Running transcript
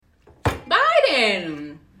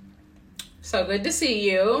Caitlin. So good to see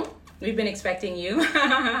you. We've been expecting you.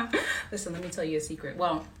 Listen, let me tell you a secret.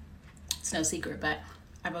 Well, it's no secret, but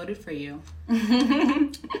I voted for you.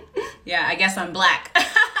 Yeah, I guess I'm black.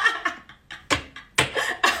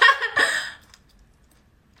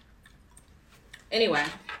 Anyway,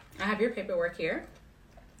 I have your paperwork here.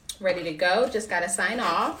 Ready to go. Just got to sign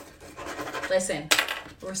off. Listen,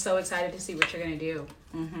 we're so excited to see what you're going to do.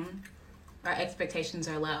 Our expectations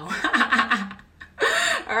are low.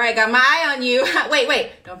 All right, got my eye on you.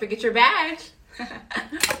 Wait. Don't forget your badge.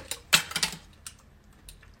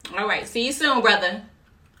 All right, see you soon, brother.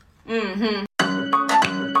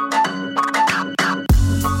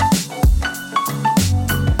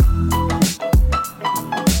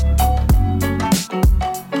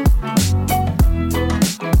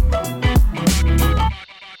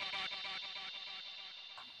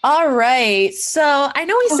 All right. So I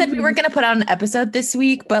know we said we weren't going to put out an episode this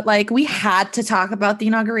week, but like we had to talk about the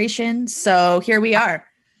inauguration. So here we are.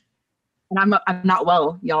 And I'm not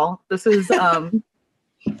well, y'all. This is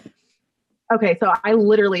okay. So I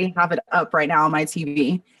literally have it up right now on my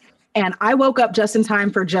TV, and I woke up just in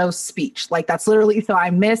time for Joe's speech. Like that's literally, so I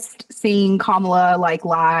missed seeing Kamala like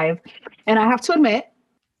live, and I have to admit,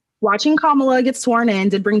 watching Kamala get sworn in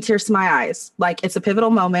did bring tears to my eyes. Like it's a pivotal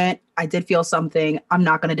moment. I did feel something. I'm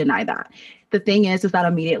not going to deny that. The thing is that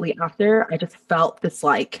immediately after, I just felt this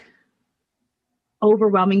like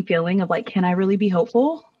overwhelming feeling of like, can I really be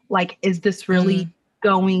hopeful? Like, is this really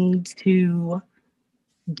going to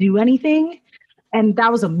do anything? And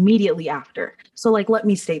that was immediately after. So like, let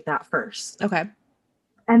me state that first. Okay.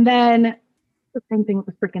 And then the same thing with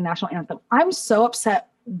the freaking national anthem. I'm so upset.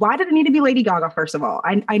 Why did it need to be Lady Gaga, first of all?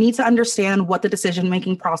 I need to understand what the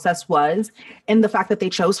decision-making process was and the fact that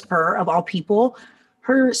they chose her, of all people.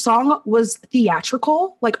 Her song was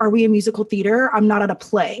theatrical. Like, are we a musical theater? I'm not at a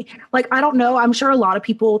play. Like, I don't know. I'm sure a lot of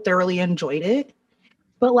people thoroughly enjoyed it.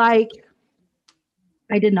 But, like,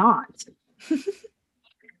 I did not.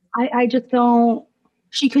 I just don't.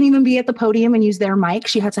 She couldn't even be at the podium and use their mic.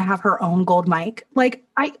 She had to have her own gold mic. Like,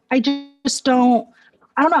 I just don't.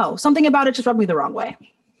 I don't know. Something about it just rubbed me the wrong way.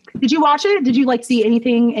 Did you watch it? Did you like see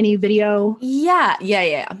anything, any video? Yeah.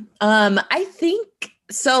 I think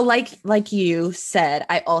so. Like you said,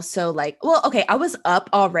 I also I was up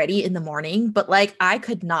already in the morning, but like I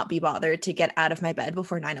could not be bothered to get out of my bed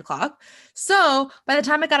before 9 o'clock. So by the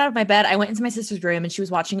time I got out of my bed, I went into my sister's room and she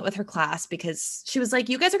was watching it with her class because she was like,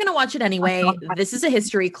 you guys are going to watch it anyway. This is a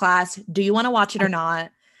history class. Do you want to watch it or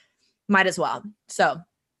not? Might as well. So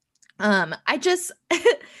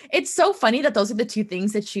it's so funny that those are the two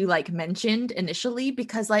things that you like mentioned initially,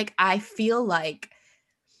 because like, I feel like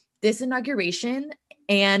this inauguration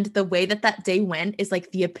and the way that day went is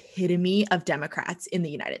like the epitome of Democrats in the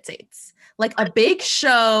United States. Like a big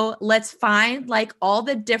show. Let's find like all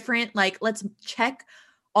the different, like, let's check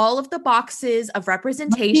all of the boxes of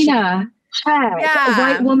representation. Yeah. A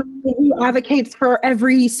white woman who advocates for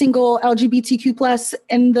every single LGBTQ plus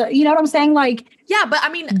and the, you know what I'm saying? Like, yeah, but I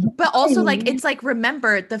mean, but also like, it's like,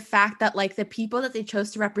 remember the fact that like the people that they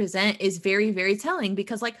chose to represent is very, very telling,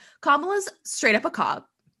 because like Kamala's straight up a cop.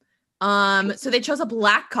 So they chose a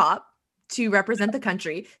black cop to represent the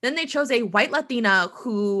country. Then they chose a white Latina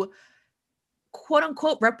who quote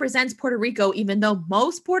unquote represents Puerto Rico, even though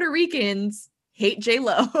most Puerto Ricans hate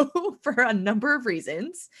J-Lo for a number of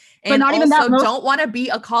reasons, and but not even also don't want to be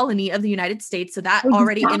a colony of the United States. So that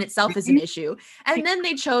already in itself is an issue. And then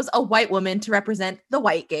they chose a white woman to represent the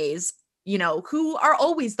white gays, you know, who are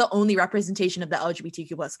always the only representation of the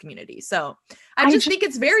LGBTQ plus community. So I just think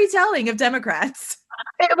it's very telling of Democrats.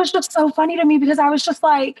 It was just so funny to me because I was just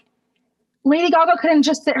like, Lady Gaga couldn't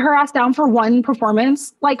just sit her ass down for one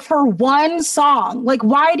performance, like for one song. Like,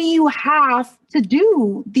 why do you have to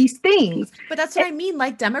do these things? But that's what I mean.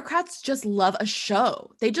 Like, Democrats just love a show.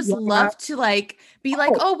 They just love to like be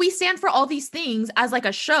like, oh, we stand for all these things as like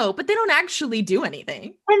a show, but they don't actually do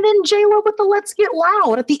anything. And then J-Lo with the "Let's Get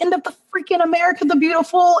Loud" at the end of the freaking America the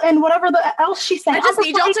Beautiful and whatever else she said. I just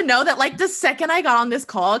need y'all to know that like the second I got on this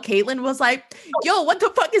call, Caitlin was like, yo, what the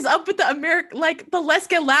fuck is up with the like the "Let's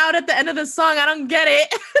Get Loud" at the end of the song? I don't get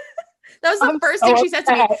it. That was the first thing she said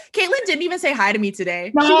to me. Caitlin didn't even say hi to me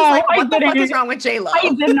today. No, she was like, what the fuck is wrong with J-Lo?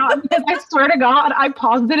 I did not, because I swear to God, I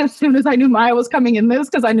paused it as soon as I knew Maya was coming in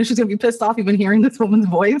this, because I knew she's going to be pissed off even hearing this woman's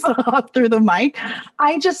voice through the mic.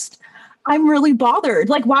 I'm really bothered.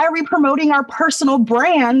 Like, why are we promoting our personal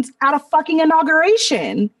brand at a fucking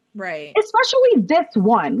inauguration? Right. Especially this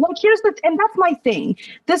one. Like, and that's my thing.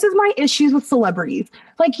 This is my issues with celebrities.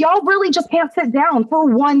 Like, y'all really just can't sit down for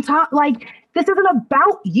one time. Like, this isn't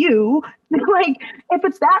about you. Like, if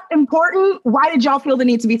it's that important, why did y'all feel the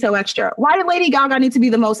need to be so extra? Why did Lady Gaga need to be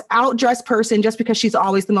the most outdressed person just because she's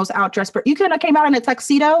always the most outdressed person? You couldn't have came out in a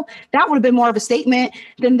tuxedo. That would have been more of a statement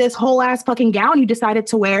than this whole ass fucking gown you decided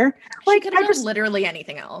to wear. Like, she could have done literally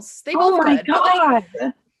anything else. They oh both my could. But like,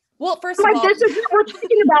 God. well, first of Like, all, this is what we're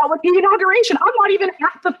talking about with the inauguration. I'm not even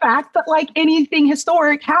at the fact that like anything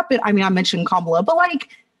historic happened. I mean, I mentioned Kamala, but like,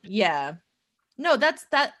 yeah. No, that's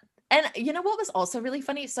that. And you know what was also really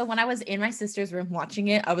funny? So when I was in my sister's room watching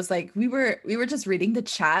it, I was like, we were just reading the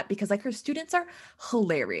chat because like her students are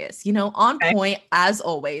hilarious, you know, on point as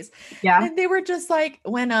always. yeah. And they were just like,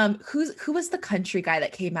 when who was the country guy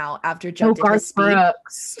that came out after Joe did his Garth speech?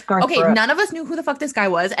 Brooks. Okay, none of us knew who the fuck this guy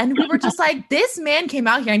was, and we were just like, this man came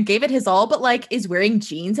out here and gave it his all, but like is wearing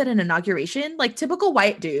jeans at an inauguration, like typical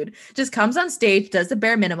white dude, just comes on stage, does the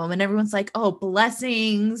bare minimum, and everyone's like, oh,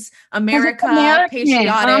 blessings, America,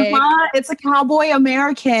 patriotic. It's a cowboy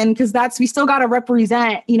American because we still got to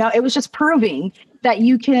represent, you know, it was just proving that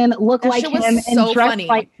you can look like him and dress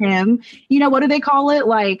like him. You know, what do they call it?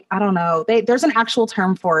 Like, I don't know. There's an actual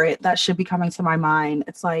term for it that should be coming to my mind.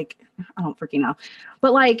 It's like, I don't freaking know.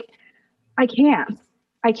 But like, I can't.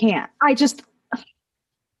 I just,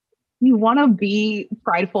 you want to be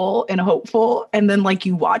prideful and hopeful. And then like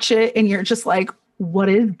you watch it and you're just like, what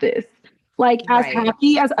is this? Like as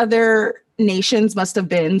happy as other nations must have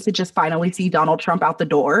been to just finally see Donald Trump out the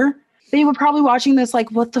door, they were probably watching this like,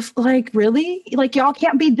 what the, like, really? Like, y'all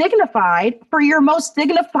can't be dignified for your most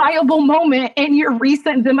dignifiable moment in your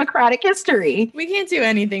recent democratic history. We can't do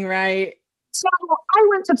anything right. So I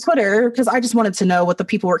went to Twitter because I just wanted to know what the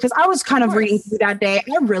people were, because I was kind of reading through that day.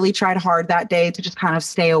 I really tried hard that day to just kind of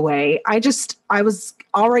stay away. I was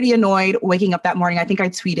already annoyed waking up that morning. I think I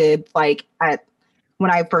tweeted like when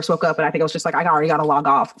I first woke up, and I think I was just like, I already got to log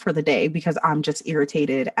off for the day because I'm just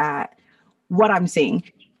irritated at what I'm seeing.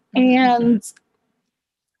 And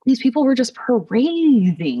these people were just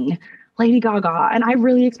praising Lady Gaga. And I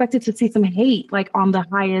really expected to see some hate, like on the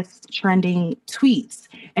highest trending tweets.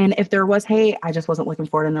 And if there was hate, I just wasn't looking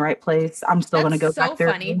for it in the right place. I'm still going to go back there.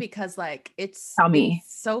 It's so funny because like, it's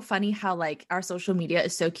so funny how like our social media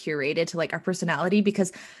is so curated to like our personality,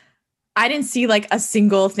 because I didn't see like a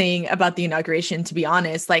single thing about the inauguration, to be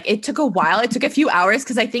honest. Like it took a while. It took a few hours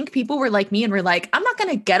because I think people were like me and were like, I'm not going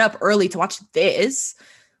to get up early to watch this.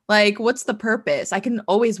 Like, what's the purpose? I can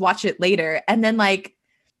always watch it later. And then like,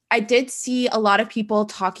 I did see a lot of people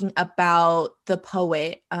talking about the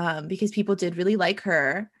poet because people did really like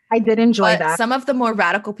her. I did enjoy that. Some of the more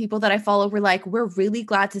radical people that I follow were like, we're really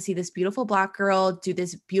glad to see this beautiful Black girl do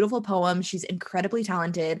this beautiful poem. She's incredibly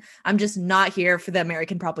talented. I'm just not here for the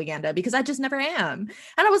American propaganda because I just never am.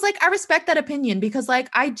 And I was like, I respect that opinion because like,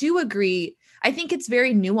 I do agree. I think it's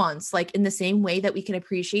very nuanced, like in the same way that we can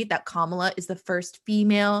appreciate that Kamala is the first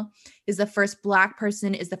female, is the first Black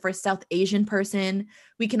person, is the first South Asian person.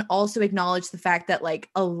 We can also acknowledge the fact that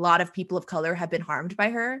like a lot of people of color have been harmed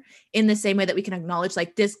by her, in the same way that we can acknowledge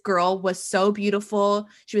like this girl was so beautiful.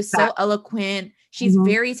 She was so eloquent. She's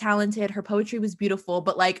very talented. Her poetry was beautiful,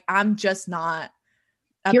 but like, I'm just not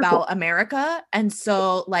about America. And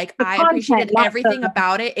so like I appreciated everything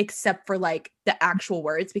about it except for like the actual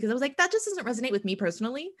words, because I was like, that just doesn't resonate with me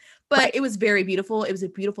personally, but it was very beautiful. It was a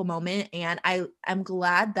beautiful moment. And I'm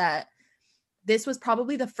glad that this was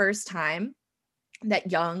probably the first time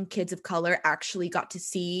that young kids of color actually got to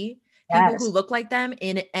see people who look like them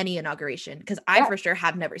in any inauguration, because I for sure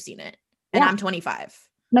have never seen it. And I'm 25.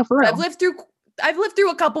 No, for real. I've lived through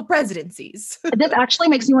a couple presidencies. This actually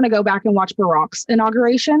makes me want to go back and watch Barack's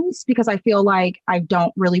inaugurations, because I feel like I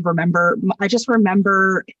don't really remember. I just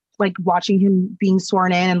remember like watching him being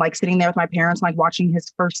sworn in and like sitting there with my parents, like watching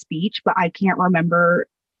his first speech, but I can't remember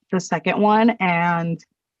the second one. And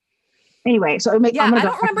anyway, so I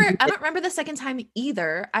don't remember the second time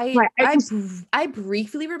either. I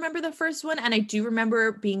briefly remember the first one, and I do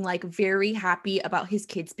remember being like very happy about his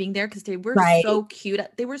kids being there because they were so cute.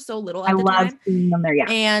 They were so little at the time. I loved seeing them there,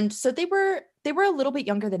 and so they were a little bit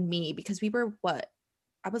younger than me, because we were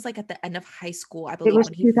I was like at the end of high school, I believe. It was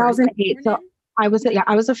 2008. So I was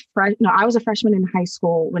a freshman in high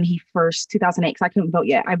school when he first 2008, because I couldn't vote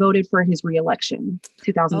yet. I voted for his reelection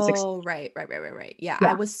 2006. Oh, right. Yeah,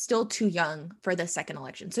 I was still too young for the second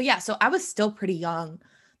election. So I was still pretty young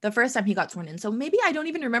the first time he got sworn in. So maybe I don't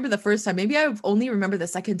even remember the first time. Maybe I only remember the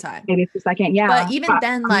second time. Maybe it's the second, yeah. But even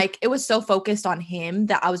then, like it was so focused on him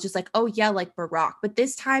that I was just like, oh yeah, like Barack. But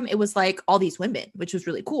this time it was like all these women, which was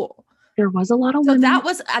really cool. There was a lot of women.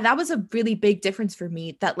 So that was a really big difference for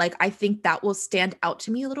me, that like I think that will stand out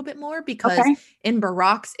to me a little bit more, because in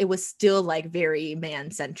Barack's it was still like very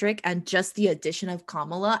man-centric, and just the addition of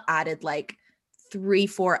Kamala added like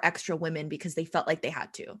 3-4 extra women because they felt like they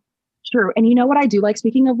had to. True. And you know what I do like,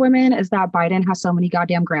 speaking of women, is that Biden has so many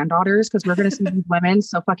goddamn granddaughters, because we're going to see these women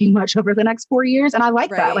so fucking much over the next 4 years. And I like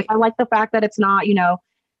that. Like, I like the fact that it's not, you know,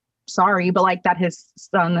 sorry, but like that his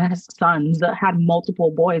sons that had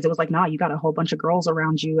multiple boys. It was like, nah, you got a whole bunch of girls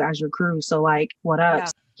around you as your crew. So like, what up?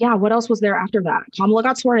 Yeah. What else was there after that? Kamala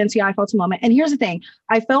got sworn in. So yeah, I felt a moment. And here's the thing.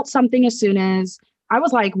 I felt something as soon as I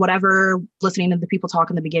was like, whatever, listening to the people talk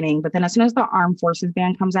in the beginning. But then as soon as the Armed Forces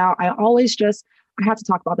band comes out, I have to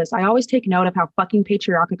talk about this. I always take note of how fucking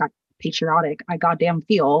patriotic I goddamn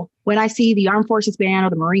feel when I see the Armed Forces band or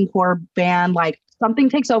the Marine Corps band. Like, something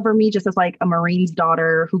takes over me, just as like a Marine's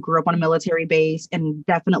daughter who grew up on a military base and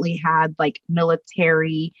definitely had like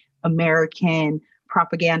military American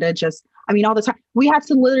propaganda. All the time. We had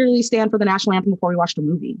to literally stand for the national anthem before we watched a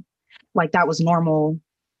movie. Like, that was normal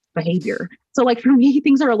behavior. So like, for me,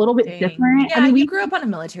 things are a little bit different. Yeah, we grew up on a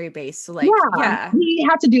military base. So like, we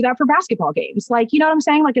had to do that for basketball games. Like, you know what I'm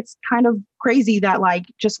saying? Like, it's kind of crazy that like,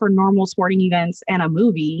 just for normal sporting events and a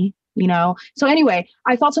movie, you know? So anyway,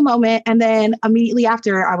 I felt a moment. And then immediately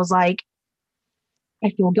after, I was like, I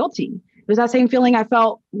feel guilty. It was that same feeling I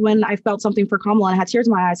felt when I felt something for Kamala and I had tears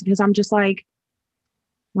in my eyes, because I'm just like,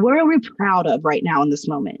 what are we proud of right now in this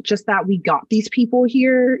moment? Just that we got these people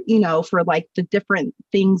here, you know, for like the different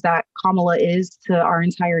things that Kamala is to our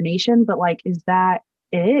entire nation. But like, is that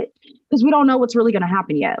it? Because we don't know what's really going to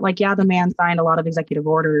happen yet. Like, yeah, the man signed a lot of executive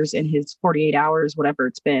orders in his 48 hours, whatever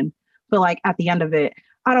it's been. But like, at the end of it,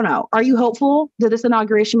 I don't know. Are you hopeful? Did this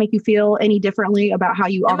inauguration make you feel any differently about how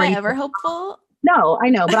you already? Am I ever hopeful? No, I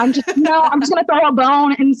know, but I'm just, I'm just going to throw a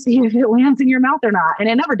bone and see if it lands in your mouth or not. And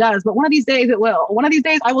it never does, but one of these days it will. One of these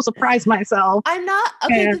days I will surprise myself. I'm not,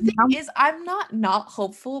 okay, the thing is, I'm not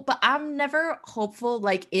hopeful, but I'm never hopeful,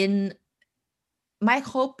 like my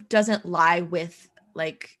hope doesn't lie with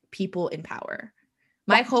like people in power.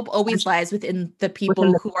 My hope always lies within the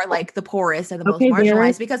people who are like the poorest and the most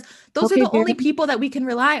marginalized, because those are the only people that we can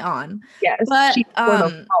rely on. Yes. But,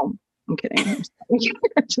 I'm kidding.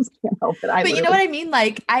 I just can't help it. But you know what I mean?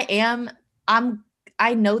 Like,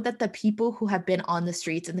 I know that the people who have been on the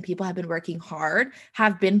streets and the people who have been working hard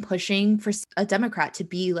have been pushing for a Democrat to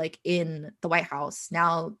be like in the White House.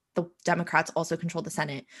 Now the Democrats also control the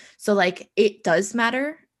Senate. So like, it does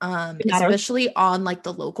matter. Especially on like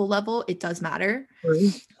the local level, it does matter.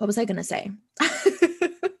 What was I going to say?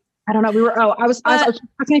 I don't know. I was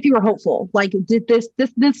asking if you were hopeful. Like, did this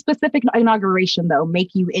specific inauguration though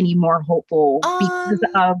make you any more hopeful because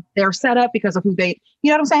of their setup, because of who they,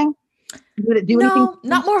 you know what I'm saying? Did it do anything? No,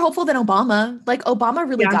 not more hopeful than Obama. Like, Obama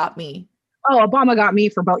really got me. Oh, Obama got me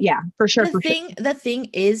for both. Yeah, for sure. The thing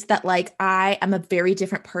is that like, I am a very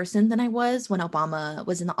different person than I was when Obama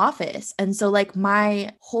was in the office. And so like,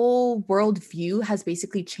 my whole worldview has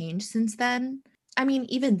basically changed since then. I mean,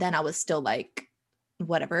 even then I was still like,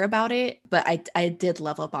 whatever about it, but I did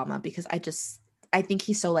love Obama because I think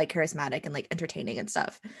he's so like charismatic and like entertaining and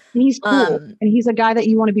stuff. And he's cool, and he's a guy that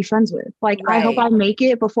you want to be friends with. Like, right. I hope I make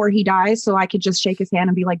it before he dies so I could just shake his hand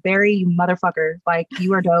and be like, Barry, you motherfucker, like,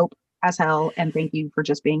 you are dope as hell, and thank you for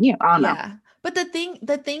just being you. I don't know. But the thing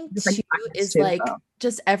too is like,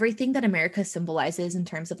 just everything that America symbolizes in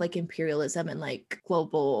terms of like imperialism and like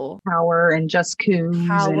global power and just coups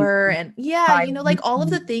and you know, like all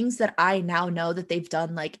of the things that I now know that they've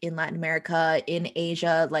done like in Latin America, in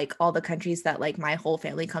Asia, like all the countries that like my whole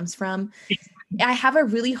family comes from. I have a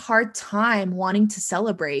really hard time wanting to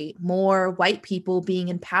celebrate more white people being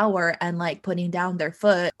in power and like putting down their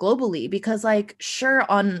foot globally, because like, sure,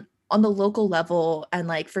 on the local level and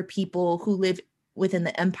like for people who live within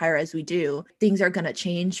the empire as we do, things are going to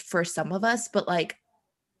change for some of us, but like,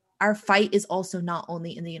 our fight is also not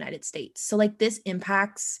only in the United States. So like, this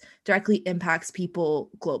directly impacts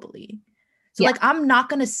people globally. So like, I'm not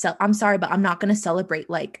going to celebrate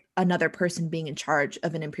like another person being in charge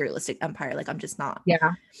of an imperialistic empire. Like, I'm just not.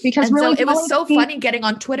 Yeah. Because really, so it was so funny getting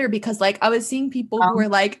on Twitter, because like, I was seeing people who were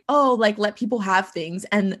like, oh, like, let people have things.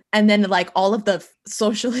 And then like all of the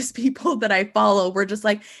socialist people that I follow were just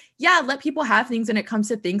like, yeah, let people have things when it comes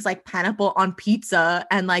to things like pineapple on pizza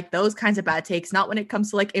and like those kinds of bad takes, not when it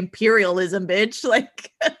comes to like imperialism, bitch.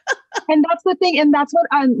 Like, and that's the thing. And that's what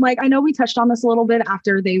I'm like, I know we touched on this a little bit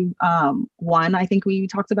after they won. I think we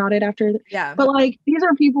talked about it after. Yeah. But like, these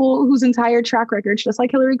are people whose entire track records, just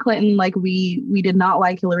like Hillary Clinton, like we did not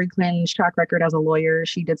like Hillary Clinton's track record as a lawyer.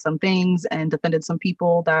 She did some things and defended some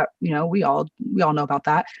people that, you know, we all know about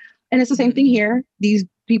that. And it's the same thing here. These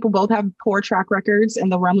people both have poor track records in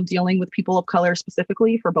the realm of dealing with people of color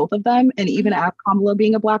specifically, for both of them. And even as Kamala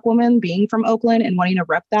being a Black woman, being from Oakland and wanting to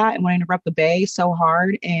rep that and wanting to rep the Bay so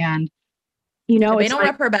hard. And, you know, they don't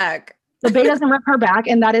rep her back. The Bay doesn't rep her back,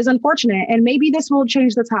 and that is unfortunate. And maybe this will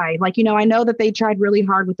change the tide. Like, I know that they tried really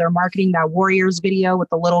hard with their marketing, that Warriors video with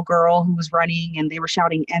the little girl who was running and they were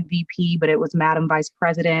shouting MVP, but it was Madam Vice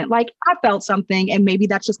President. Like, I felt something, and maybe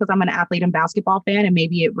that's just because I'm an athlete and basketball fan, and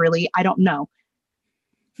maybe it really, I don't know.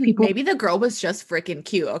 Maybe the girl was just freaking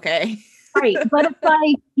cute, okay? Right. But it's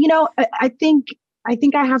like, I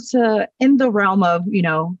think I have to, in the realm of,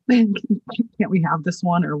 can't we have this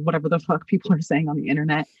one or whatever the fuck people are saying on the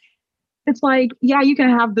internet? It's like, yeah, you can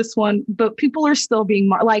have this one, but people are still being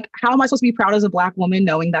like, how am I supposed to be proud as a Black woman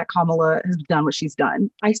knowing that Kamala has done what she's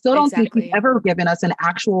done? I still don't think she's ever given us an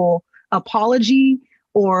actual apology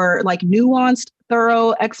or like nuanced,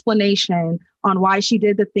 thorough explanation on why she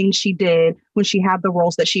did the things she did when she had the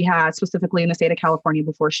roles that she had, specifically in the state of California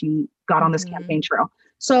before she got on this campaign trail.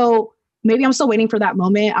 So maybe I'm still waiting for that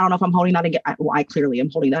moment. I don't know if I'm holding that against, well, I clearly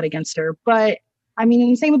am holding that against her, but I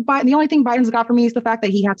mean, same with Biden. The only thing Biden's got for me is the fact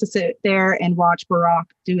that he had to sit there and watch Barack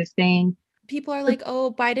do his thing. People are like,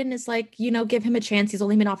 oh, Biden is like, give him a chance. He's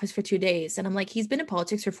only been in office for 2 days. And I'm like, he's been in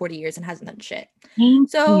politics for 40 years and hasn't done shit.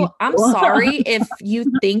 So I'm sorry if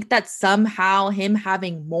you think that somehow him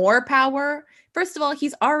having more power, first of all,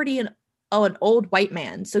 he's already an old white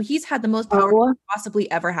man. So he's had the most power he could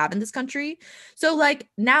possibly ever have in this country. So like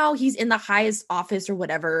now he's in the highest office or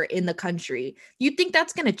whatever in the country. You think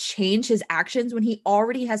that's going to change his actions when he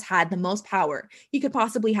already has had the most power he could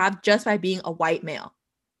possibly have just by being a white male?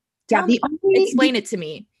 Explain it to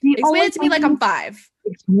me. Explain it to me like I'm 5.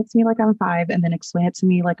 Explain it to me like I'm 5 and then explain it to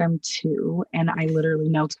me like I'm 2 and I literally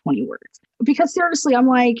know 20 words. Because seriously, I'm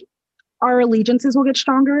like, our allegiances will get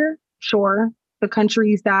stronger. Sure. The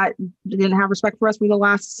countries that didn't have respect for us for the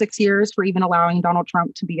last 6 years for even allowing Donald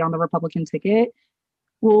Trump to be on the Republican ticket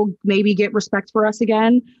will maybe get respect for us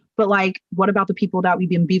again. But like, what about the people that we've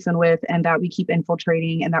been beefing with and that we keep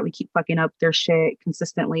infiltrating and that we keep fucking up their shit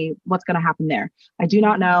consistently? What's going to happen there? I do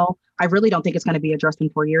not know. I really don't think it's going to be addressed in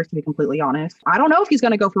 4 years, to be completely honest. I don't know if he's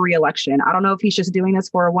going to go for re-election. I don't know if he's just doing this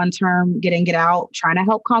for a one term, get in, get out, trying to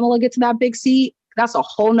help Kamala get to that big seat. That's a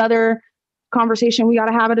whole nother conversation we got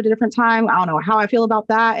to have at a different time. I don't know how I feel about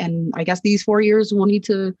that. And I guess these 4 years will need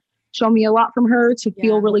to show me a lot from her to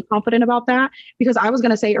feel really confident about that. Because I was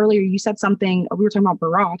going to say earlier, you said something, we were talking about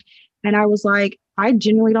Barack, and I was like, I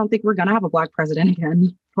genuinely don't think we're going to have a Black president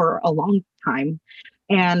again for a long time.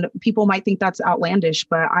 And people might think that's outlandish,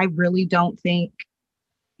 but I really don't think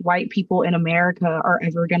white people in America are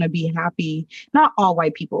ever going to be happy. Not all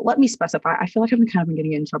white people. Let me specify. I feel like I've been kind of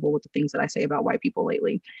getting in trouble with the things that I say about white people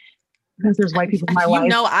lately. Because there's white people in my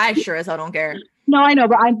life. I sure as hell don't care. No, I know,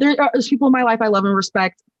 but there's people in my life I love and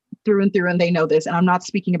respect through and through, and they know this. And I'm not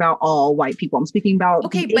speaking about all white people. I'm speaking about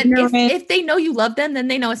but if they know you love them, then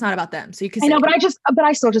they know it's not about them. So you can. I know, but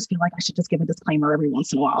I still just feel like I should just give a disclaimer every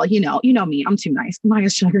once in a while. You know me. I'm too nice.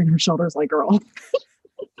 Maya's shrugging her shoulders like, girl.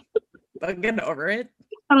 I'm getting over it.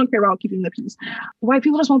 I don't care about keeping the peace. White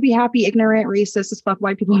people just won't be happy, ignorant, racist as fuck.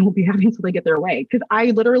 White people won't be happy until they get their way. Because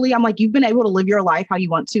I'm like, you've been able to live your life how you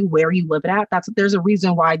want to, where you live it at. There's a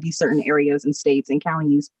reason why these certain areas and states and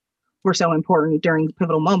counties were so important during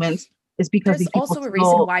pivotal moments. Is because there's also a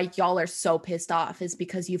reason why y'all are so pissed off is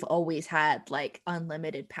because you've always had like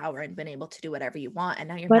unlimited power and been able to do whatever you want. And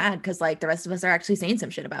now you're mad because like the rest of us are actually saying some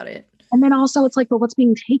shit about it. And then also it's like, but what's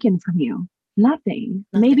being taken from you? Nothing.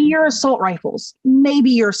 Maybe your assault rifles.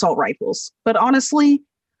 But honestly,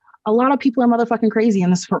 a lot of people are motherfucking crazy in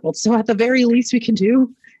this world. So at the very least we can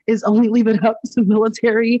do is only leave it up to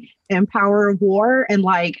military and power of war and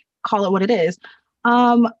like call it what it is.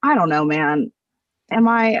 I don't know, man.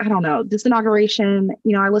 I don't know. This inauguration,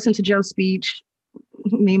 I listened to Joe's speech.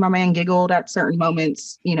 Me and my man giggled at certain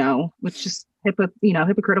moments, which just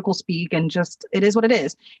hypocritical speak and just, it is what it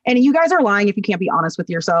is. And you guys are lying if you can't be honest with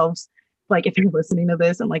yourselves. Like if you're listening to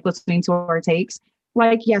this and like listening to our takes,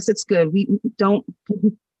 like, yes, it's good. We don't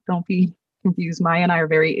be confused. Maya and I are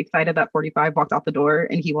very excited that 45 walked out the door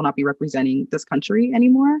and he will not be representing this country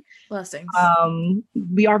anymore. Blessings.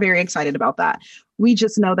 We are very excited about that. We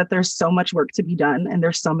just know that there's so much work to be done and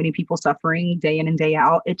there's so many people suffering day in and day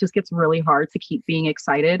out. It just gets really hard to keep being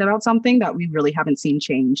excited about something that we really haven't seen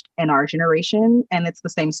changed in our generation. And it's the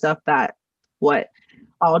same stuff that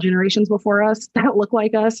all generations before us that look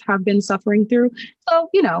like us have been suffering through. So,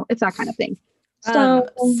 it's that kind of thing.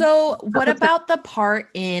 So what about the part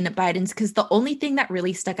in Biden's? Because the only thing that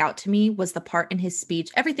really stuck out to me was the part in his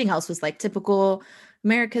speech. Everything else was like typical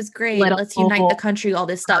America's great. Let's unite the country, all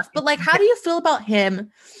this stuff. But like, how do you feel about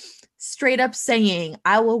him straight up saying,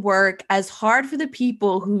 I will work as hard for the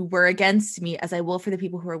people who were against me as I will for the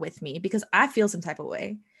people who are with me? Because I feel some type of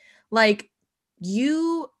way. Like,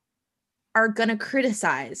 you are going to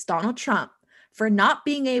criticize Donald Trump for not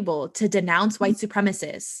being able to denounce white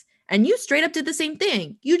supremacists. And you straight up did the same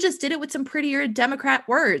thing. You just did it with some prettier Democrat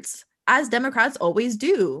words, as Democrats always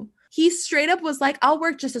do. He straight up was like, I'll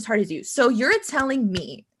work just as hard as you. So you're telling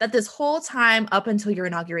me that this whole time up until your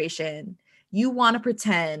inauguration, you want to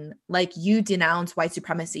pretend like you denounce white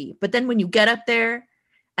supremacy. But then when you get up there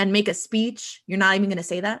and make a speech, you're not even going to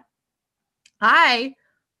say that? I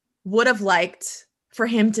would have liked for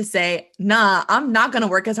him to say, nah, I'm not going to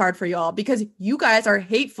work as hard for y'all because you guys are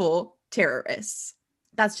hateful terrorists.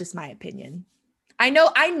 That's just my opinion. I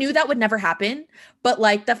knew that would never happen, but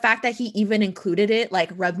like the fact that he even included it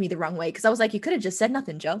like rubbed me the wrong way because I was like, you could have just said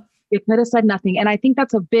nothing, Joe. You could have said nothing. And I think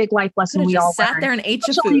that's a big life lesson we all sat learned. there and ate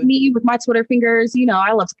your Especially food. me with my Twitter fingers, you know,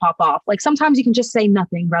 I love to pop off. Like sometimes you can just say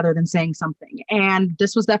nothing rather than saying something. And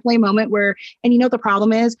this was definitely a moment where, and you know, the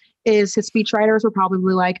problem is his speechwriters were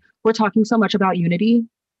probably like, we're talking so much about unity.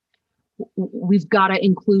 We've got to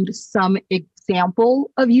include some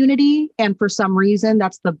example of unity. And for some reason,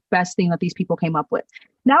 that's the best thing that these people came up with.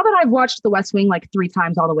 Now that I've watched The West Wing like 3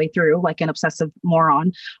 times all the way through, like an obsessive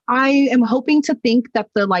moron, I am hoping to think that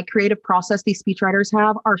the like creative process these speechwriters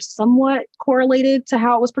have are somewhat correlated to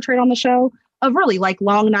how it was portrayed on the show, of really like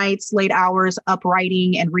long nights, late hours, up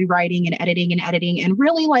writing and rewriting and editing and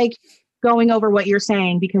really like going over what you're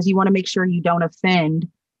saying because you want to make sure you don't offend,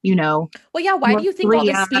 you know. Well, yeah, why do you think all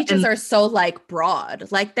the speeches are so like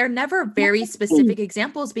broad? Like they're never very specific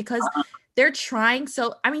examples because they're trying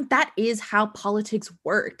so, I mean, that is how politics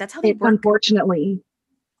work. That's how they work. Unfortunately.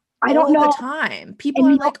 I don't know. All the time. People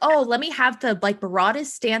are like, oh, let me have the like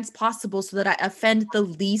broadest stance possible so that I offend the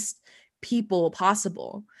least people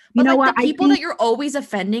possible. But you know like what? the people that you're always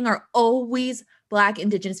offending are always Black,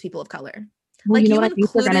 Indigenous people of color. Well, like you, you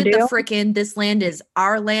included the do? freaking "this land is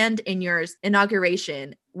our land" in your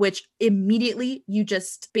inauguration, which immediately you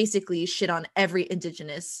just basically shit on every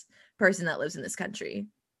Indigenous person that lives in this country.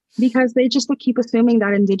 Because they just would keep assuming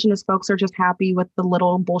that Indigenous folks are just happy with the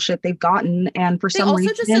little bullshit they've gotten. And for some reason... They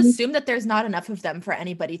also just assume that there's not enough of them for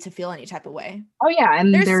anybody to feel any type of way. Oh, yeah.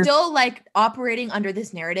 And they're still like operating under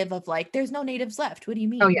this narrative of like, there's no natives left. What do you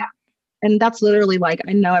mean? Oh, yeah. And that's literally like,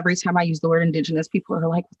 I know every time I use the word Indigenous, people are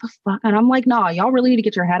like, what the fuck? And I'm like, nah, y'all really need to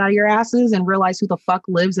get your head out of your asses and realize who the fuck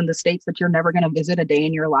lives in the states that you're never going to visit a day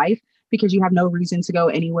in your life because you have no reason to go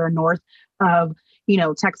anywhere north of, you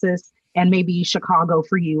know, Texas. And maybe Chicago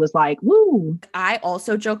for you is like, woo. I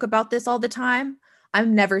also joke about this all the time.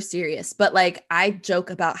 I'm never serious, but like I joke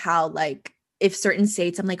about how like if certain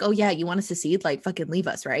states, I'm like, oh yeah, you want to secede? Like fucking leave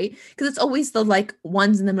us, right? Because it's always the like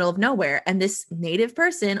ones in the middle of nowhere. And this native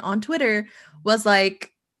person on Twitter was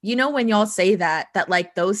like, you know, when y'all say that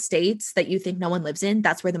like those states that you think no one lives in,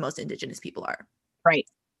 that's where the most Indigenous people are. Right.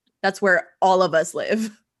 That's where all of us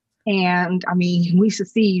live. And I mean, we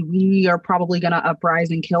secede, we are probably going to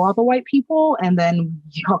uprise and kill all the white people. And then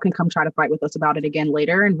y'all can come try to fight with us about it again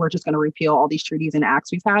later. And we're just going to repeal all these treaties and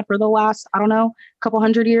acts we've had for the last, I don't know, couple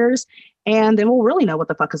hundred years. And then we'll really know what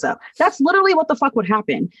the fuck is up. That's literally what the fuck would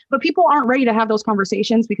happen. But people aren't ready to have those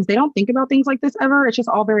conversations because they don't think about things like this ever. It's just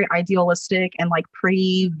all very idealistic and like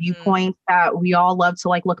pretty viewpoints that we all love to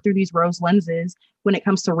like look through these rose lenses when it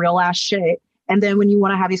comes to real ass shit. And then when you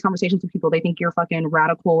want to have these conversations with people, they think you're fucking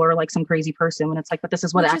radical or like some crazy person when it's like, but this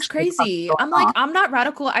is what Which actually is crazy. I'm like, I'm not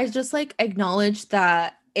radical. I just like acknowledge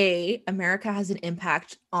that America has an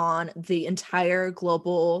impact on the entire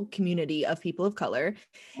global community of people of color.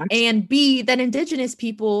 And B, that Indigenous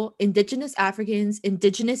people, Indigenous Africans,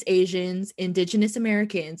 Indigenous Asians, Indigenous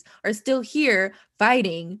Americans are still here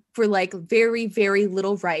fighting for like very, very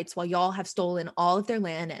little rights while y'all have stolen all of their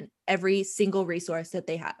land and every single resource that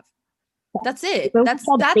they have. That's it. That's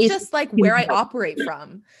just like where I operate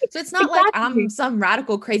from. So it's not like I'm some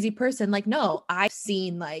radical crazy person. Like, no, I've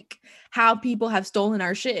seen like how people have stolen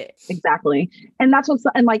our shit. Exactly. And that's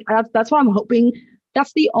what I'm hoping.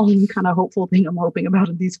 That's the only kind of hopeful thing I'm hoping about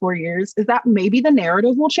in these 4 years is that maybe the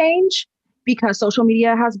narrative will change because social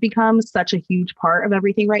media has become such a huge part of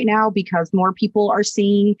everything right now because more people are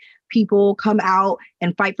seeing people come out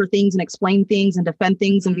and fight for things and explain things and defend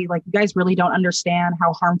things and be like, you guys really don't understand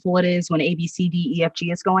how harmful it is when A, B, C, D, E, F, G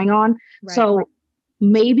is going on. Right. So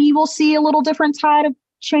maybe we'll see a little different tide of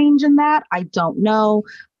change in that. I don't know.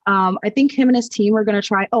 I think him and his team are going to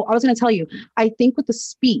try. Oh, I was going to tell you, I think with the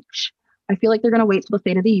speech, I feel like they're going to wait till the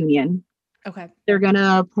State of the Union. Okay. They're going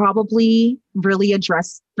to probably really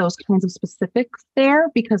address those kinds of specifics there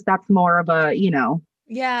because that's more of a, you know.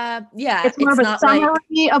 Yeah. It's more of a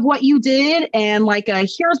summary of what you did and like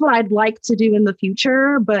here's what I'd like to do in the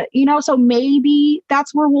future. But, you know, so maybe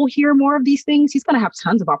that's where we'll hear more of these things. He's going to have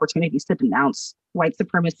tons of opportunities to denounce white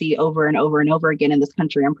supremacy over and over and over again in this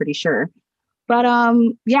country, I'm pretty sure. But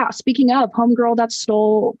yeah, speaking of, homegirl that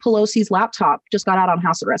stole Pelosi's laptop just got out on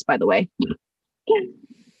house arrest, by the way.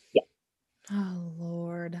 Yeah. Oh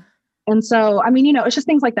Lord. And so, I mean, it's just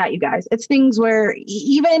things like that, you guys. It's things where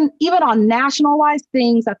even on nationalized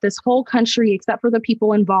things that this whole country, except for the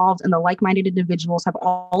people involved and the like-minded individuals, have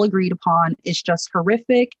all agreed upon, is just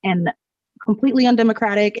horrific and completely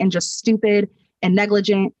undemocratic and just stupid and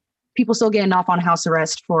negligent. People still getting off on house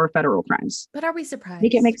arrest for federal crimes. But are we surprised?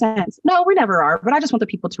 Make it make sense. No, we never are. But I just want the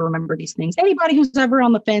people to remember these things. Anybody who's ever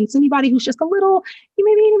on the fence, anybody who's just a little, you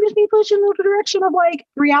maybe just be pushed in the direction of like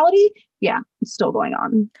reality. Yeah, it's still going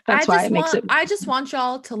on. That's why it makes it. I just want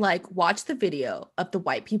y'all to like watch the video of the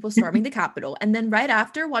white people storming the Capitol, and then right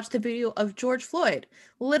after, watch the video of George Floyd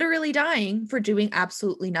literally dying for doing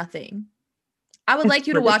absolutely nothing. I would like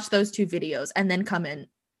you to watch those two videos and then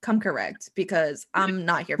come correct, because I'm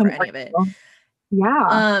not here for any of it.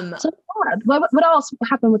 Yeah. So what else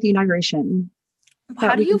happened with the inauguration?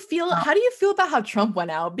 How do you feel? How do you feel about how Trump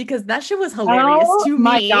went out? Because that shit was hilarious to me.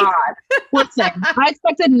 My God. Listen, I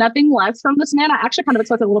expected nothing less from this man. I actually kind of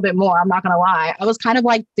expected a little bit more. I'm not gonna lie. I was kind of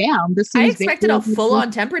like, damn, this seems. I expected a full-on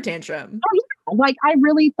temper tantrum. Oh, yeah. Like I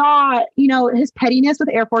really thought, his pettiness with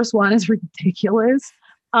Air Force One is ridiculous.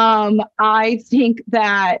 I think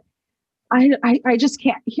that I just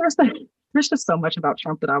can't. There's just so much about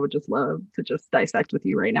Trump that I would just love to just dissect with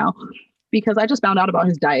you right now, because I just found out about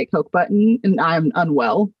his Diet Coke button and I'm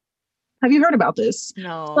unwell. Have you heard about this?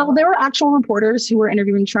 No. So there were actual reporters who were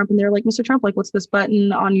interviewing Trump, and they're like, Mr. Trump, like, what's this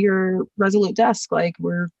button on your Resolute desk? Like,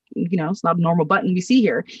 it's not a normal button we see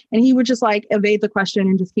here. And he would just like evade the question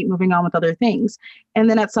and just keep moving on with other things.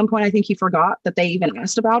 And then at some point, I think he forgot that they even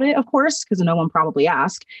asked about it, of course, because no one probably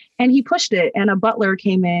asked. And he pushed it, and a butler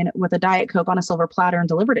came in with a Diet Coke on a silver platter and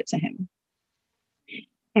delivered it to him.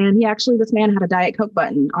 And this man had a Diet Coke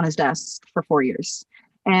button on his desk for 4 years.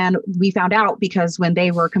 And we found out because when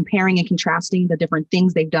they were comparing and contrasting the different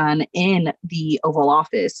things they've done in the Oval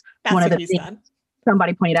Office, one of the things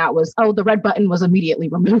somebody pointed out was, the red button was immediately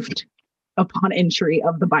removed upon entry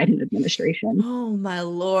of the Biden administration. Oh, my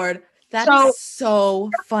Lord. That is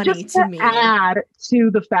so funny to me. Add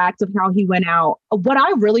to the fact of how he went out. What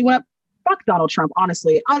I really want, fuck Donald Trump,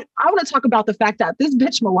 honestly. I want to talk about the fact that this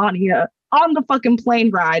bitch Melania on the fucking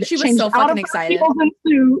plane ride, she was so fucking excited.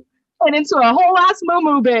 And into a whole ass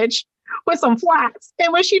moo bitch with some flats.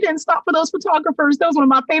 And when she didn't stop for those photographers, that was one of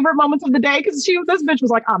my favorite moments of the day, because this bitch was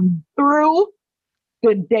like, I'm through.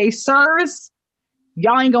 Good day, sirs.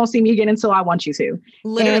 Y'all ain't gonna see me again until I want you to.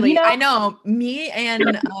 Literally, I know. Me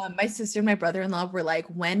and my sister and my brother-in-law were like,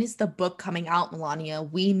 when is the book coming out, Melania?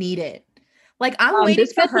 We need it. Like, I'm waiting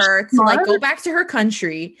for her to like go back to her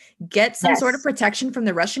country, get some sort of protection from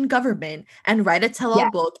the Russian government, and write a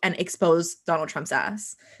tell-all book and expose Donald Trump's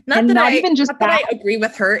ass. Not that I agree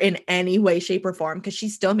with her in any way, shape, or form, because she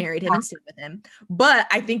still married him and stayed with him. But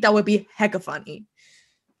I think that would be hecka funny.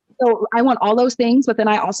 So I want all those things, but then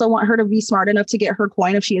I also want her to be smart enough to get her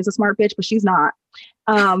coin if she is a smart bitch, but she's not.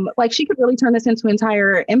 Like, she could really turn this into an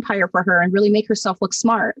entire empire for her and really make herself look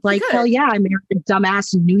smart. Like, hell yeah, I married a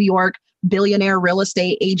dumbass New York billionaire real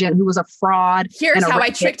estate agent who was a fraud. Here's how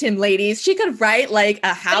I tricked him, ladies. She could write like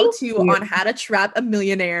a how-to on how to trap a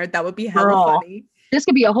millionaire. That would be hella funny. This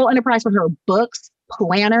could be a whole enterprise for her: books,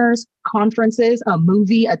 planners, conferences, a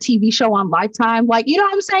movie, a TV show on Lifetime. Like, you know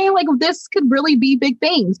what I'm saying? Like, this could really be big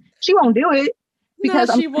things. She won't do it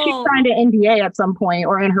because she signed an NDA at some point,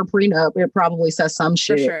 or in her prenup, it probably says some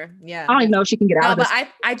shit. For sure. Yeah. I don't even know if she can get out of this. But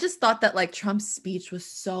I just thought that like Trump's speech was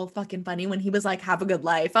so fucking funny when he was like, have a good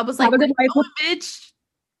life. I was like, have a good life bitch.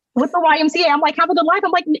 With the YMCA, I'm like, have a good life.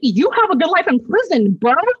 I'm like, you have a good life in prison,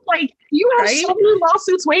 bro. Like, you have so many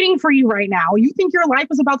lawsuits waiting for you right now. You think your life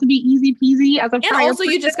is about to be easy peasy as a And also,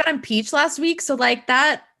 you just got impeached last week. So like,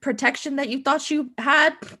 that protection that you thought you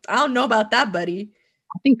had, I don't know about that, buddy.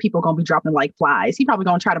 I think people are going to be dropping like flies. He probably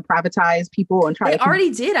going to try to privatize people and try to. They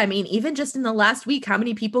already did. I mean, even just in the last week, how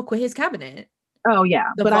many people quit his cabinet? Oh, yeah.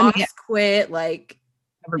 The boss quit. Like,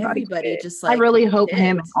 everybody quit. Just like, I really hope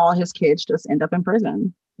him and all his kids just end up in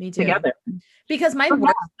prison. Me too. Together. Because my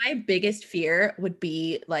biggest fear would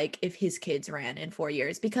be like if his kids ran in 4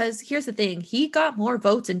 years, because here's the thing, he got more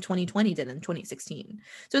votes in 2020 than in 2016.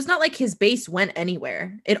 So it's not like his base went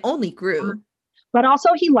anywhere. It only grew. But also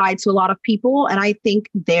he lied to a lot of people. And I think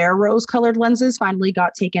their rose-colored lenses finally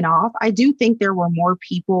got taken off. I do think there were more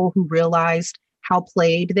people who realized how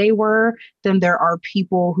played they were than there are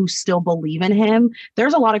people who still believe in him.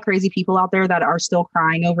 There's a lot of crazy people out there that are still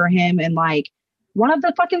crying over him. And like, one of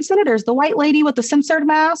the fucking senators, the white lady with the censored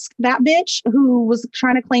mask, that bitch who was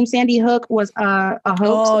trying to claim Sandy Hook was a hoax.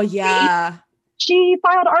 Oh, yeah. She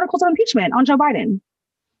filed articles of impeachment on Joe Biden.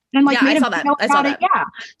 and like Yeah, I made a saw that. video I saw about it. that. Yeah.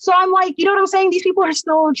 So I'm like, you know what I'm saying? These people are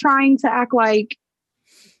still trying to act like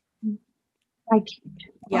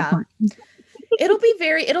Yeah.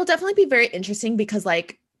 It'll definitely be very interesting because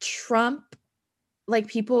like Trump, like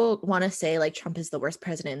people want to say like Trump is the worst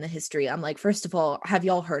president in the history. I'm like, first of all, have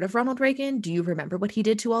y'all heard of Ronald Reagan? Do you remember what he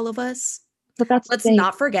did to all of us? But that's the Let's thing.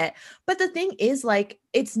 not forget. But the thing is, like,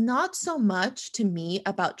 it's not so much to me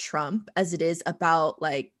about Trump as it is about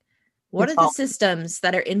like what are the systems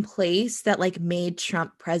that are in place that like made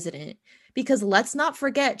Trump president? Because let's not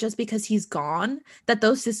forget, just because he's gone, that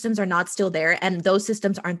those systems are not still there, and those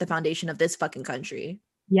systems aren't the foundation of this fucking country.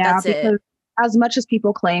 Yeah, That's because it. as much as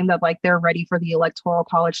people claim that like they're ready for the electoral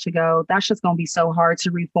college to go, that's just going to be so hard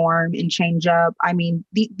to reform and change up. I mean,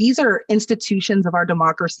 these are institutions of our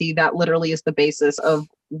democracy that literally is the basis of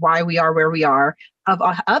why we are where we are. Of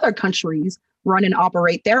other countries run and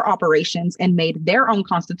operate their operations and made their own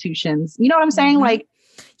constitutions. You know what I'm saying? Mhm. Like,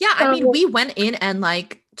 Yeah, I mean, so- we went in and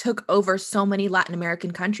like took over so many Latin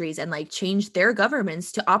American countries and like changed their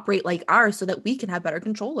governments to operate like ours so that we can have better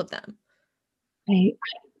control of them.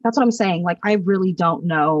 that's what I'm saying. Like, I really don't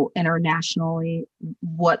know internationally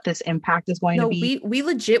what this impact is going to No, be. we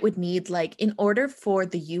legit would need like in order for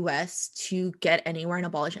the US to get anywhere and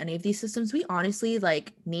abolish any of these systems, we honestly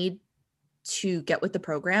like need to get with the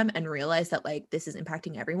program and realize that like this is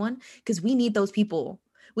impacting everyone because we need those people.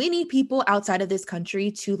 We need people outside of this country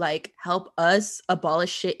to like help us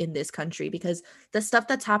abolish shit in this country because the stuff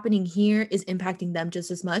that's happening here is impacting them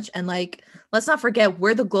just as much. And like, let's not forget,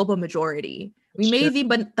 we're the global majority. We may be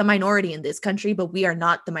the minority in this country, but we are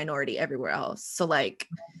not the minority everywhere else. So like,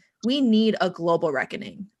 we need a global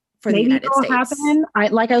reckoning for the United States. Happen.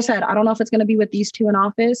 Like I said, I don't know if it's going to be with these two in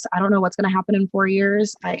office. I don't know what's going to happen in 4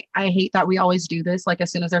 years. I hate that we always do this. Like as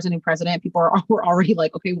soon as there's a new president, we're already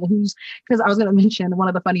like, okay, well, who's? Because I was going to mention one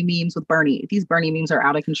of the funny memes with Bernie. These Bernie memes are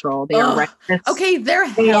out of control. They are reckless. Okay, they're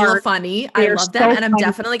hella funny. I love them, and I'm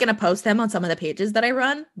definitely going to post them on some of the pages that I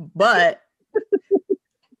run. But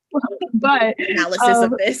analysis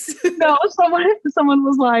of this. No, someone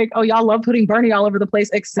was like, "Oh, y'all love putting Bernie all over the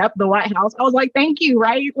place, except the White House." I was like, "Thank you."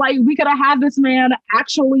 Right? Like we could have had this man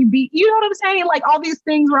actually be. You know what I'm saying? Like all these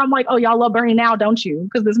things where I'm like, "Oh, y'all love Bernie now, don't you?"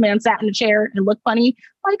 Because this man sat in a chair and looked funny.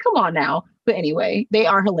 Like, come on now. But anyway, they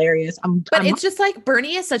are hilarious. It's just like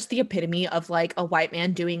Bernie is such the epitome of like a white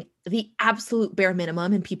man doing the absolute bare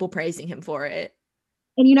minimum and people praising him for it.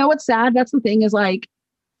 And you know what's sad? That's the thing is like.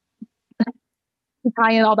 To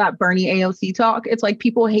tie in all that Bernie AOC talk, it's like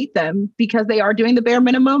people hate them because they are doing the bare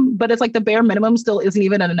minimum, but it's like the bare minimum still isn't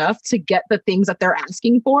even enough to get the things that they're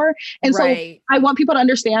asking for. And so I want people to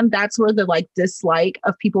understand that's where the like dislike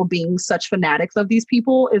of people being such fanatics of these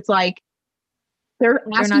people. It's like they're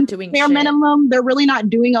not doing bare minimum. They're really not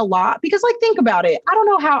doing a lot because like, think about it. I don't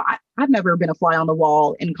know how I've never been a fly on the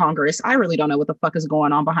wall in Congress. I really don't know what the fuck is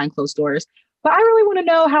going on behind closed doors, but I really want to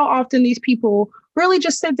know how often these people really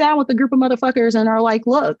just sit down with a group of motherfuckers and are like,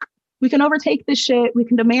 look, we can overtake this shit. We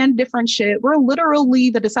can demand different shit. We're literally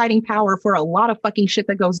the deciding power for a lot of fucking shit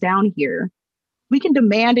that goes down here. We can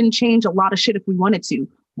demand and change a lot of shit if we wanted to.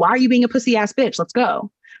 Why are you being a pussy ass bitch? Let's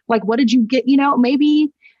go. Like, what did you get? You know,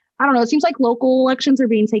 maybe, I don't know. It seems like local elections are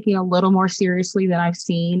being taken a little more seriously than I've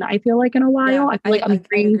seen, I feel like in a while. Yeah, I feel like I'm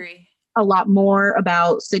hearing a lot more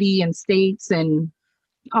about city and states and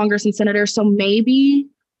Congress and senators. So maybe,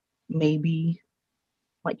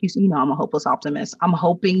 like you know, I'm a hopeless optimist. I'm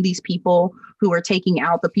hoping these people who are taking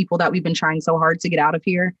out the people that we've been trying so hard to get out of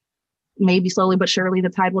here, maybe slowly but surely the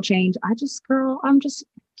tide will change. I'll see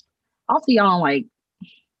y'all in like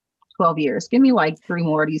 12 years. Give me like 3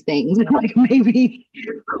 more of these things. Like maybe.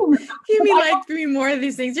 Give me like 3 more of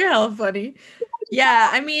these things. You're hella funny.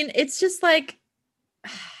 Yeah, I mean, it's just like,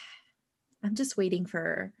 I'm just waiting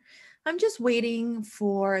for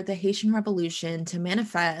the Haitian Revolution to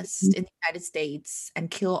manifest in the United States and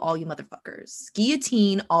kill all you motherfuckers.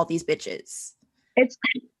 Guillotine all these bitches.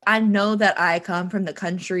 I know that I come from the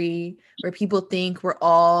country where people think we're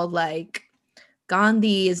all like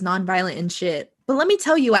Gandhi is nonviolent and shit. But let me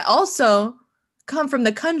tell you, I also come from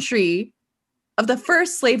the country of the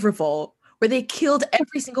first slave revolt where they killed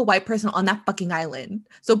every single white person on that fucking island.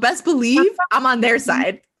 So best believe I'm on their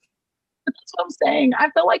side. That's what I'm saying.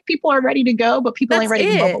 I feel like people are ready to go, but people ain't ready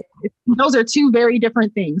to mobilize. Those are two very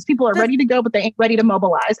different things. People are ready to go, but they ain't ready to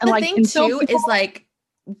mobilize. And the like, thing too is like,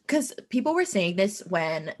 because people were saying this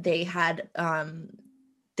when they had,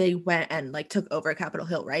 they went and like took over Capitol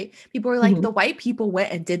Hill, right? People were like, the white people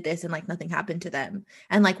went and did this and like nothing happened to them.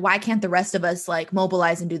 And like, why can't the rest of us like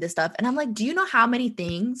mobilize and do this stuff? And I'm like, do you know how many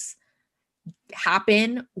things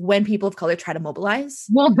happen when people of color try to mobilize?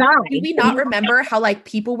 We'll die. Do we not remember how like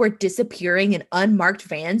people were disappearing in unmarked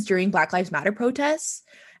vans during Black Lives Matter protests?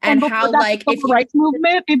 And how like if rights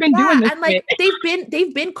movement, they've been doing this. And like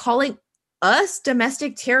they've been calling us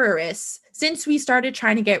domestic terrorists since we started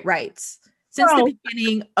trying to get rights. Since the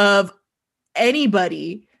beginning of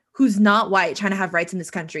anybody who's not white trying to have rights in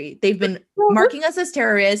this country. They've been marking us as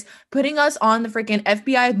terrorists, putting us on the freaking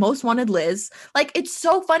FBI most wanted list. Like, it's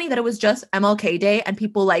so funny that it was just MLK Day and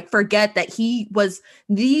people like forget that he was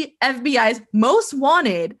the FBI's most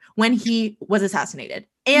wanted when he was assassinated.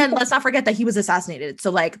 And let's not forget that he was assassinated.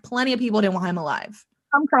 So like plenty of people didn't want him alive.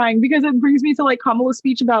 I'm crying because it brings me to like Kamala's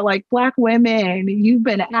speech about like Black women. You've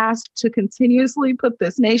been asked to continuously put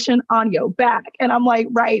this nation on your back. And I'm like,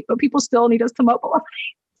 right, but people still need us to mobilize.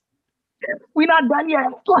 We're not done yet.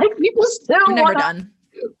 Like people still We're never done.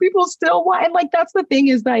 People still want, and like that's the thing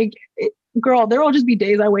is like, girl, there will just be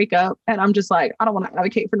days I wake up and I'm just like, I don't want to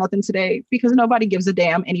advocate for nothing today because nobody gives a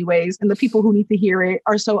damn anyways. And the people who need to hear it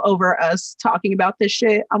are so over us talking about this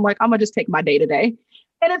shit. I'm like, I'm gonna just take my day to day.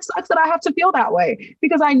 And it sucks that I have to feel that way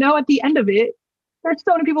because I know at the end of it, there's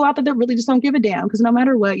so many people out there that really just don't give a damn because no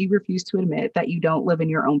matter what, you refuse to admit that you don't live in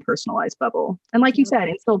your own personalized bubble. And like you said,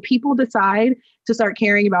 until people decide to start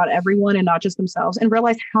caring about everyone and not just themselves and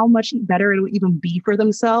realize how much better it would even be for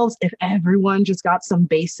themselves if everyone just got some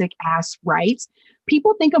basic ass rights.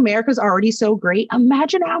 People think America's already so great.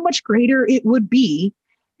 Imagine how much greater it would be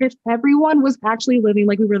if everyone was actually living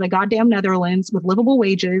like we were the goddamn Netherlands with livable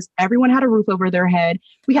wages. Everyone had a roof over their head.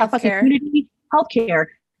 We have fucking community healthcare.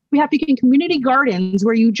 We have fucking community gardens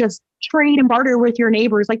where you just trade and barter with your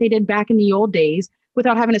neighbors like they did back in the old days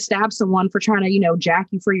without having to stab someone for trying to, jack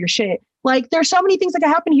you for your shit. Like there's so many things that could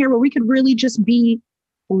happen here where we could really just be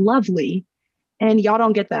lovely. And y'all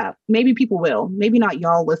don't get that. Maybe people will. Maybe not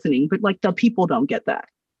y'all listening, but like the people don't get that.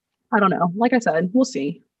 I don't know. Like I said, we'll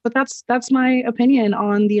see. But that's my opinion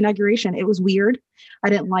on the inauguration. It was weird. I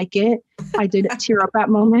didn't like it. I did tear up at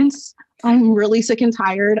moments. I'm really sick and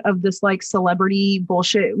tired of this like celebrity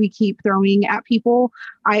bullshit we keep throwing at people.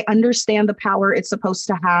 I understand the power it's supposed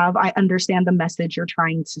to have. I understand the message you're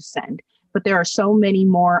trying to send. But there are so many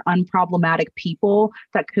more unproblematic people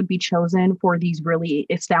that could be chosen for these really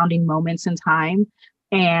astounding moments in time.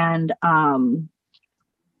 And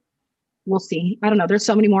we'll see. I don't know. There's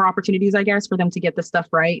so many more opportunities, I guess, for them to get this stuff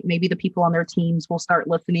right. Maybe the people on their teams will start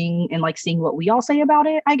listening and like seeing what we all say about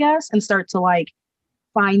it, I guess, and start to like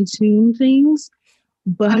fine tune things.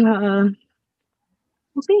 But we'll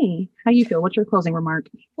see. How you feel? What's your closing remark?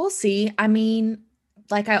 We'll see. I mean,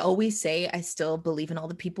 like I always say, I still believe in all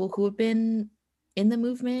the people who have been in the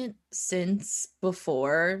movement since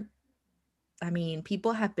before. I mean,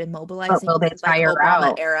 people have been mobilizing the entire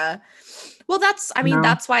Obama era. Well, that's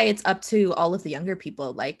why it's up to all of the younger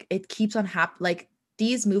people. Like it keeps on like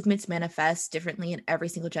these movements manifest differently in every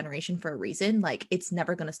single generation for a reason. Like it's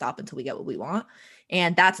never going to stop until we get what we want.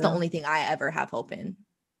 And that's the only thing I ever have hope in.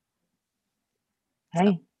 Hey.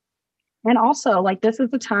 So. And also like, this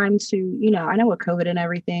is the time to, I know with COVID and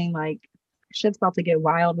everything, like shit's about to get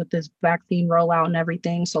wild with this vaccine rollout and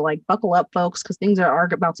everything. So like buckle up, folks, because things are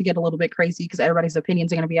about to get a little bit crazy because everybody's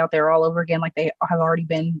opinions are going to be out there all over again like they have already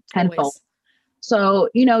been tenfold. Always. So,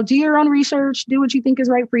 do your own research, do what you think is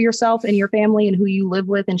right for yourself and your family and who you live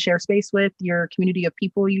with and share space with, your community of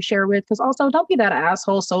people you share with. Because also don't be that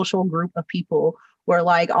asshole social group of people where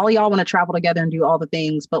like all y'all want to travel together and do all the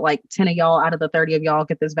things, but like 10 of y'all out of the 30 of y'all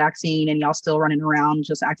get this vaccine and y'all still running around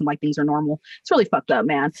just acting like things are normal. It's really fucked up,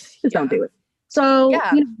 man. Just don't do it. So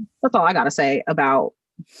that's all I got to say about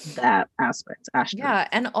that aspect. Ashley. Yeah.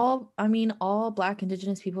 And all Black,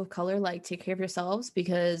 Indigenous people of color, like take care of yourselves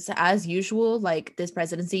because as usual, like this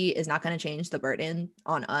presidency is not going to change the burden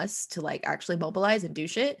on us to like actually mobilize and do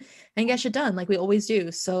shit and get shit done like we always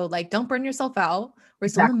do. So like, don't burn yourself out. We're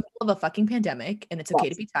still in the middle of a fucking pandemic and it's okay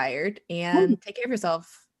to be tired and take care of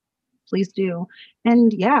yourself. Please do.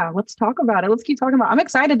 And yeah, let's talk about it. Let's keep talking about it. I'm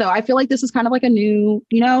excited though. I feel like this is kind of like a new,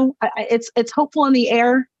 it's hopeful in the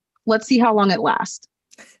air. Let's see how long it lasts.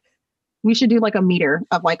 We should do like a meter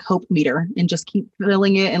of like hope meter and just keep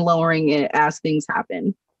filling it and lowering it as things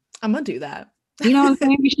happen. I'm gonna do that. You know what I'm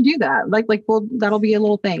saying? We should do that. Well, that'll be a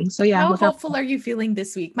little thing. So yeah. How hopeful are you feeling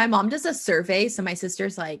this week? My mom does a survey. So my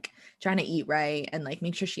sister's like trying to eat right and like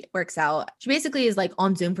make sure she works out. She basically is like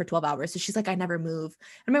on Zoom for 12 hours. So she's like, I never move.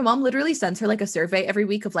 And my mom literally sends her like a survey every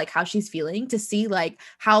week of like how she's feeling to see like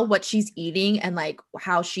how what she's eating and like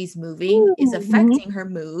how she's moving is affecting her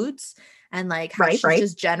moods. And like how she's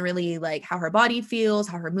just generally like how her body feels,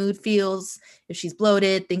 how her mood feels, if she's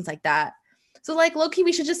bloated, things like that. So like low-key,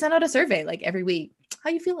 we should just send out a survey like every week. How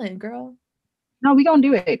you feeling, girl? No, we gonna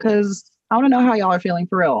do it because I want to know how y'all are feeling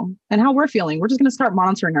for real and how we're feeling. We're just going to start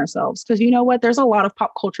monitoring ourselves because you know what? There's a lot of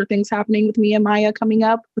pop culture things happening with me and Maya coming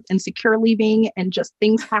up with Insecure leaving and just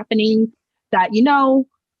things happening that, you know,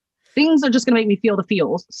 things are just going to make me feel the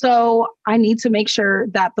feels. So I need to make sure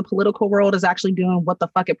that the political world is actually doing what the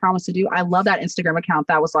fuck it promised to do. I love that Instagram account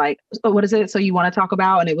that was like, oh, what is it? So you want to talk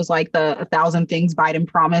about? And it was like the 1,000 things Biden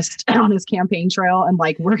promised on his campaign trail. And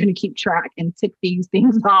like, we're going to keep track and tick these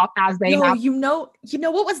things off as they happen. You know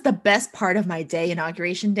what was the best part of my day,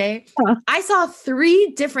 inauguration day? I saw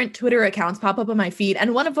 3 different Twitter accounts pop up on my feed.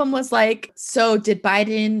 And one of them was like, so did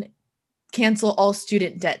Biden cancel all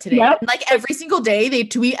student debt today? Yep. And like every single day they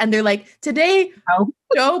tweet and they're like, today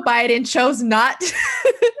Joe Biden chose not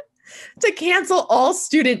to cancel all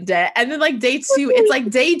student debt. And then like day 2, it's like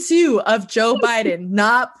day 2 of Joe Biden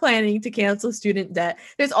not planning to cancel student debt.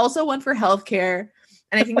 There's also one for healthcare.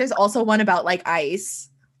 And I think there's also one about like ICE.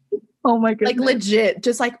 Oh my goodness. Like legit,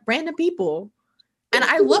 just like random people. And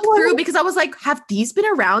I looked through because I was like, have these been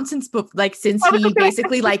around since he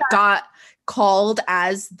basically like got called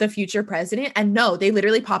as the future president? And no, they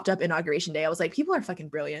literally popped up inauguration day. I was like, people are fucking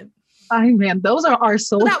brilliant. I man, those are our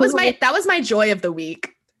souls. So that was my joy of the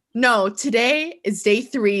week. No, today is day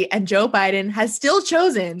 3 and Joe Biden has still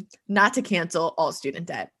chosen not to cancel all student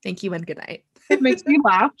debt. Thank you and good night. It makes me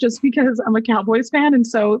laugh just because I'm a Cowboys fan. And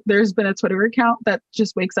so there's been a Twitter account that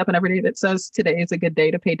just wakes up and every day that says today is a good day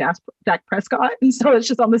to pay Dak Prescott. And so it's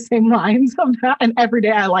just on the same lines of that. And every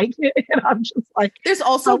day I like it. And I'm just like. There's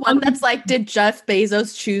also one that's like, did Jeff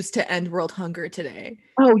Bezos choose to end world hunger today?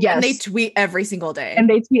 Oh, yes. And they tweet every single day. And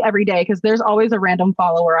they tweet every day because there's always a random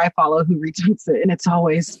follower I follow who retweets it. And it's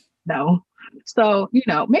always no. So, you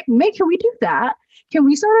know, can we do that? Can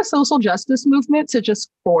we start a social justice movement to just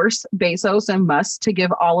force Bezos and Musk to give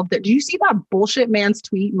all of their... Do you see that bullshit man's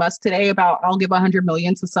tweet, Musk, today about I'll give 100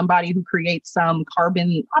 million to somebody who creates some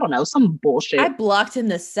carbon, I don't know, some bullshit. I blocked him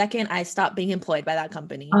the second I stopped being employed by that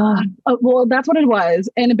company. Well, that's what it was.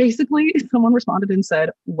 And basically someone responded and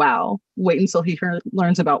said, wow, wait until he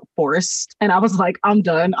learns about forest. And I was like, I'm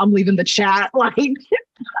done. I'm leaving the chat. Like,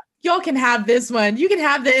 y'all can have this one. You can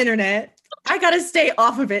have the internet. I gotta stay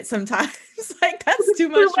off of it sometimes. Like, that's too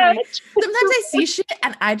much for me. Sometimes I see shit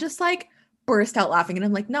and I just like burst out laughing and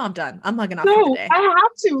I'm like, no, I'm done. I'm logging off for today. I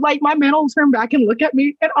have to. Like, my man will turn back and look at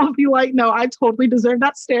me and I'll be like, no, I totally deserve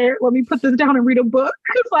that stare. Let me put this down and read a book.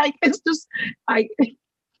 It's like, it's just, I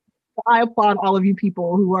applaud all of you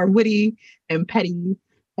people who are witty and petty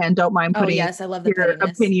and don't mind putting I love the your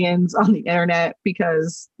opinions on the internet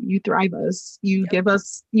because you thrive us. You give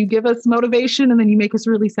us motivation and then you make us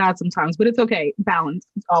really sad sometimes, but it's okay. Balance.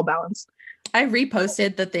 It's all balanced. I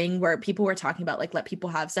reposted the thing where people were talking about like, let people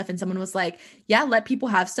have stuff. And someone was like, yeah, let people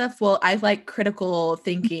have stuff. Well, I like critical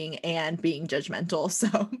thinking and being judgmental.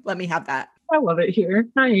 So let me have that. I love it here.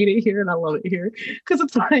 I hate it here and I love it here because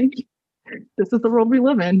it's like, this is the world we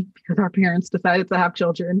live in because our parents decided to have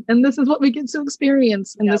children. And this is what we get to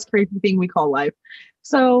experience in this crazy thing we call life.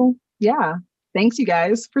 So yeah, thanks you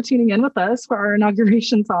guys for tuning in with us for our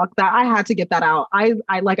inauguration talk. That I had to get that out. I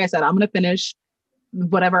like I said, I'm going to finish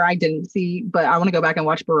whatever I didn't see, but I want to go back and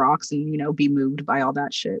watch Barack's and, you know, be moved by all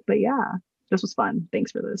that shit. But yeah, this was fun.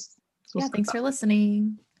 Thanks for this. Thanks for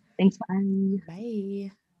listening. Thanks. Bye.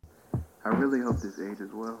 Bye. I really hope this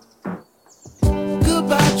ages well.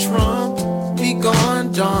 Goodbye, Trump. Be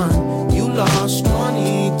gone, John.